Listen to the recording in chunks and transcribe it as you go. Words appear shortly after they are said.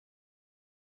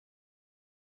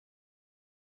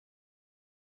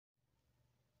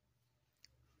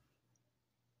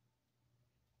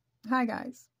Hi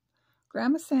guys.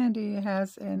 Grandma Sandy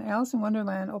has an Alice in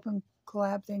Wonderland open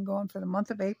collab thing going for the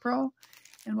month of April.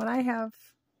 And what I have,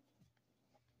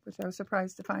 which I was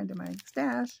surprised to find in my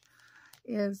stash,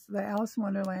 is the Alice in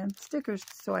Wonderland stickers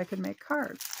so I could make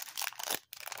cards.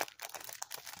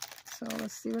 So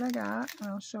let's see what I got.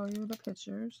 I'll show you the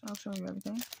pictures. I'll show you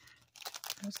everything.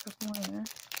 There's a couple more there.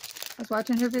 I was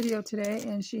watching her video today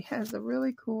and she has a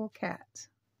really cool cat.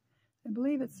 I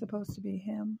believe it's supposed to be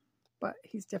him, but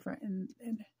he's different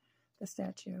in the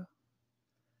statue.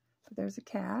 But there's a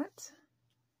cat.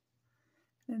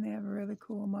 And they have really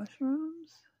cool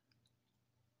mushrooms.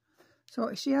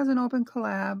 So she has an open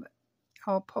collab.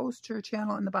 I'll post her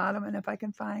channel in the bottom, and if I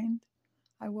can find,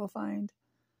 I will find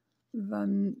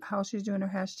how she's doing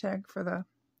her hashtag for the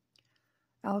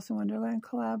Alice in Wonderland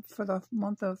collab for the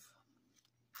month of,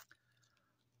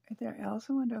 right there, Alice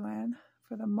in Wonderland,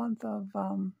 for the month of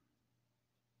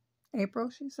April,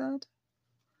 she said.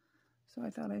 So I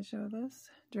thought I'd show this.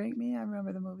 Drink Me. I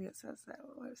remember the movie, it says that.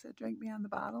 What is it? Drink Me on the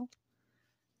bottle.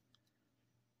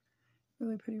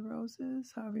 Really pretty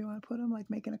roses, however you want to put them, like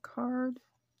making a card.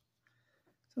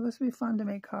 So this would be fun to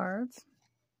make cards.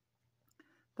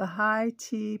 The High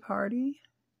Tea Party.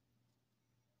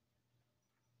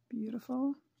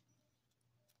 Beautiful.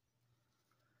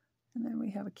 And then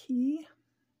we have a key.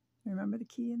 Remember the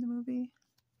key in the movie?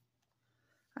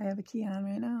 I have a key on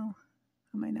right now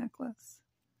on my necklace.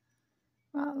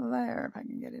 Well, there, if I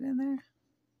can get it in there.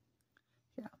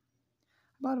 Yeah.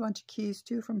 I bought a bunch of keys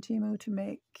too from Temu to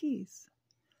make keys.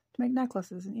 To make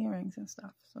necklaces and earrings and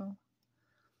stuff. So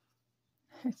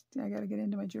I got to get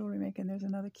into my jewelry making. There's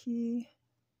another key.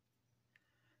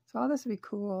 So all this would be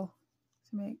cool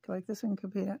to make. Like this one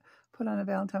could be put on a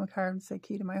Valentine card and say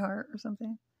 "Key to my heart" or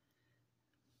something.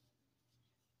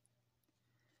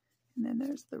 And then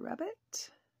there's the rabbit.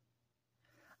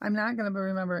 I'm not going to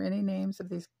remember any names of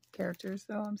these characters,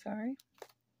 though. I'm sorry.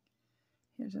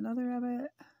 Here's another rabbit.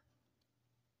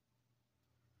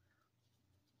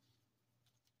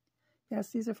 Yes,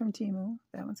 these are from Temu.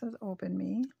 That one says "Open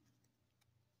Me."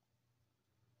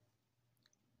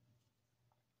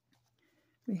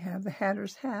 We have the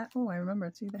Hatter's hat. Oh, I remember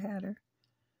it's the Hatter.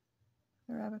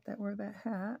 The rabbit that wore that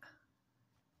hat.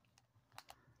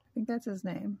 I think that's his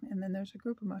name. And then there's a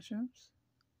group of mushrooms.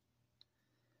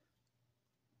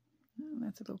 Oh,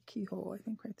 that's a little keyhole, I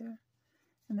think, right there.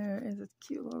 And there is a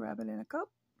cute little rabbit in a cup.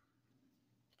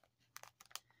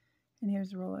 And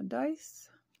here's a roll of dice.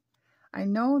 I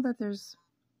know that there's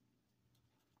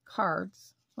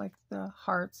cards, like the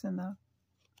hearts and the,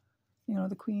 you know,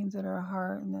 the queens that are a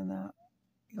heart, and then the,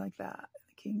 like that,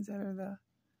 the kings that are the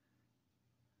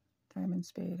diamond,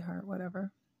 spade, heart,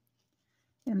 whatever,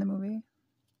 in the movie.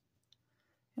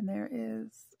 And there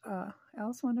is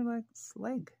Alice in Wonderland's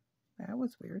leg. That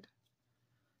was weird.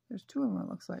 There's two of them, it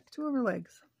looks like. Two of her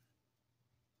legs.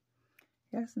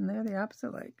 Yes, and they're the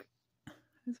opposite leg.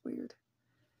 That's weird.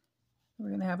 We're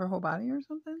going to have her whole body or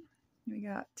something. We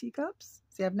got teacups.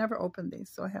 See, I've never opened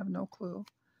these, so I have no clue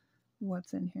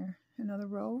what's in here. Another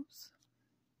rose.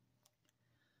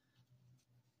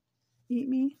 Eat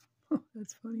Me. Oh,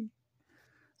 that's funny.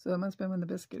 So it must have been with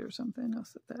the biscuit or something. I'll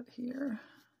set that here.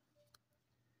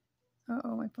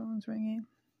 Uh-oh, my phone's ringing.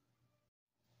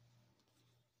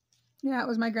 Yeah, it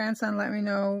was my grandson letting me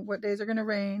know what days are going to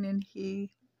rain, and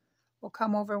he will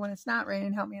come over when it's not raining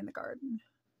and help me in the garden.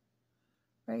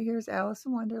 Right here's Alice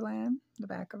in Wonderland, the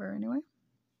back of her anyway.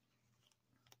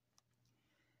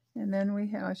 And then we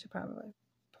have, I should probably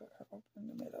put her open in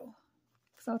the middle.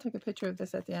 Because I'll take a picture of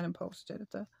this at the end and post it.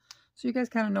 So you guys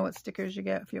kind of know what stickers you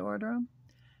get if you order them.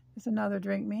 There's another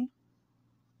Drink Me.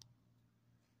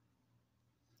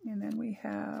 And then we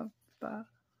have the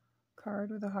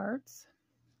card with the hearts.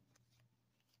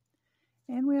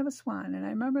 And we have a swan. And I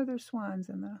remember there's swans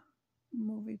in the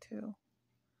movie too.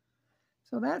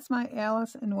 So that's my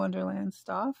Alice in Wonderland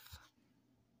stuff.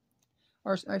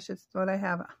 Or I should, what I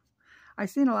have. I've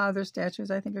seen a lot of their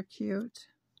statues I think are cute.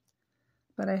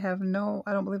 But I have no,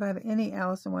 I don't believe I have any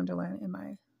Alice in Wonderland in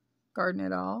my garden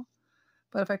at all.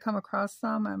 But if I come across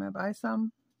some, I might buy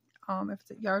some. If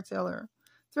it's at yard sale or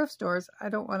thrift stores, I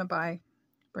don't want to buy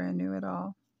brand new at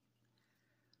all.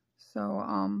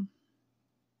 So,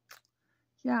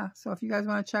 yeah. So if you guys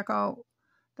want to check out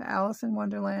the Alice in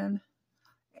Wonderland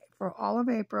for all of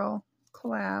April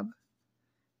collab,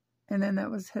 and then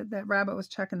that rabbit was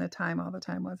checking the time all the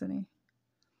time, wasn't he?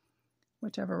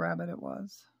 Whichever rabbit it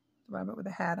was, the rabbit with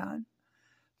the hat on.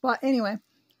 But anyway,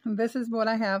 this is what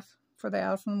I have for the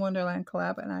Alice in Wonderland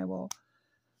collab, and I will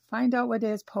find out what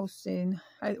day it's posting,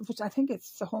 which I think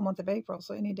it's the whole month of April,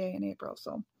 so any day in April.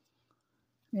 So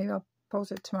maybe I'll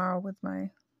post it tomorrow with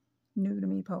my New to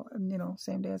Me,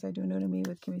 same day as I do New to Me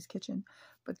with Kimmy's Kitchen.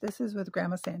 But this is with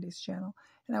Grandma Sandy's channel.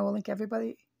 And I will link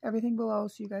everything below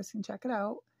so you guys can check it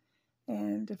out.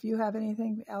 And if you have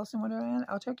anything else in Wonderland,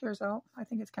 I'll check yours out. I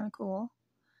think it's kind of cool.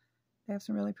 They have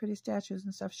some really pretty statues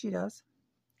and stuff. She does.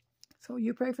 So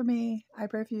you pray for me. I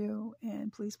pray for you.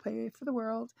 And please pray for the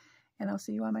world. And I'll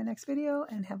see you on my next video.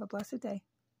 And have a blessed day.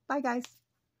 Bye, guys.